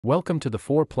Welcome to the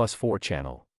 4 plus 4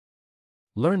 channel.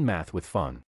 Learn math with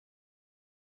fun.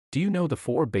 Do you know the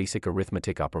 4 basic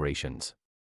arithmetic operations?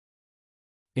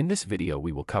 In this video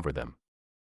we will cover them.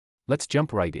 Let's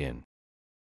jump right in.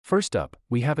 First up,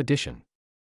 we have addition.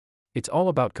 It's all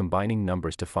about combining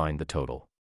numbers to find the total.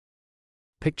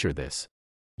 Picture this.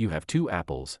 You have 2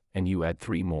 apples, and you add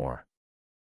 3 more.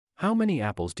 How many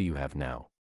apples do you have now?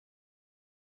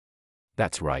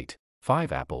 That's right,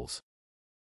 5 apples.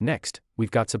 Next,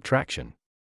 we've got subtraction.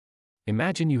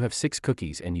 Imagine you have 6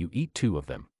 cookies and you eat 2 of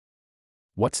them.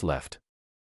 What's left?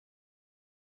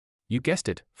 You guessed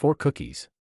it, 4 cookies.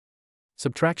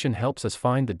 Subtraction helps us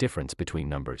find the difference between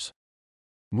numbers.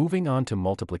 Moving on to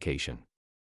multiplication.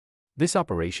 This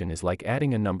operation is like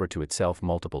adding a number to itself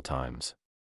multiple times.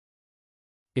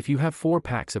 If you have 4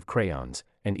 packs of crayons,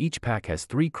 and each pack has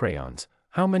 3 crayons,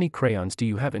 how many crayons do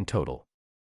you have in total?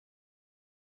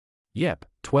 Yep,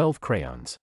 12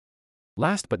 crayons.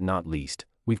 Last but not least,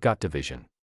 we've got division.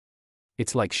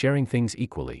 It's like sharing things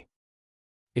equally.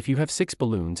 If you have 6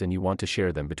 balloons and you want to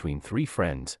share them between 3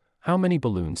 friends, how many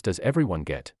balloons does everyone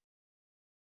get?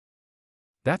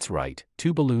 That's right,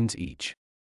 2 balloons each.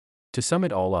 To sum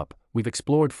it all up, we've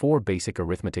explored 4 basic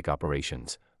arithmetic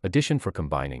operations: addition for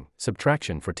combining,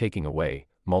 subtraction for taking away,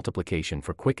 multiplication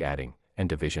for quick adding, and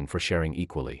division for sharing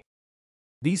equally.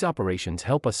 These operations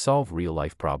help us solve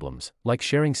real-life problems, like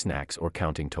sharing snacks or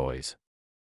counting toys.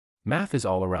 Math is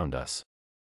all around us.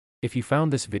 If you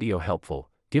found this video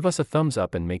helpful, give us a thumbs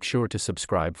up and make sure to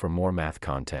subscribe for more math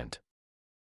content.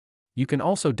 You can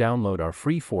also download our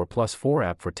free 4 plus 4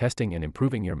 app for testing and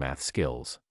improving your math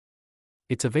skills.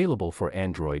 It's available for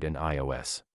Android and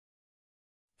iOS.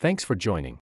 Thanks for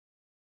joining.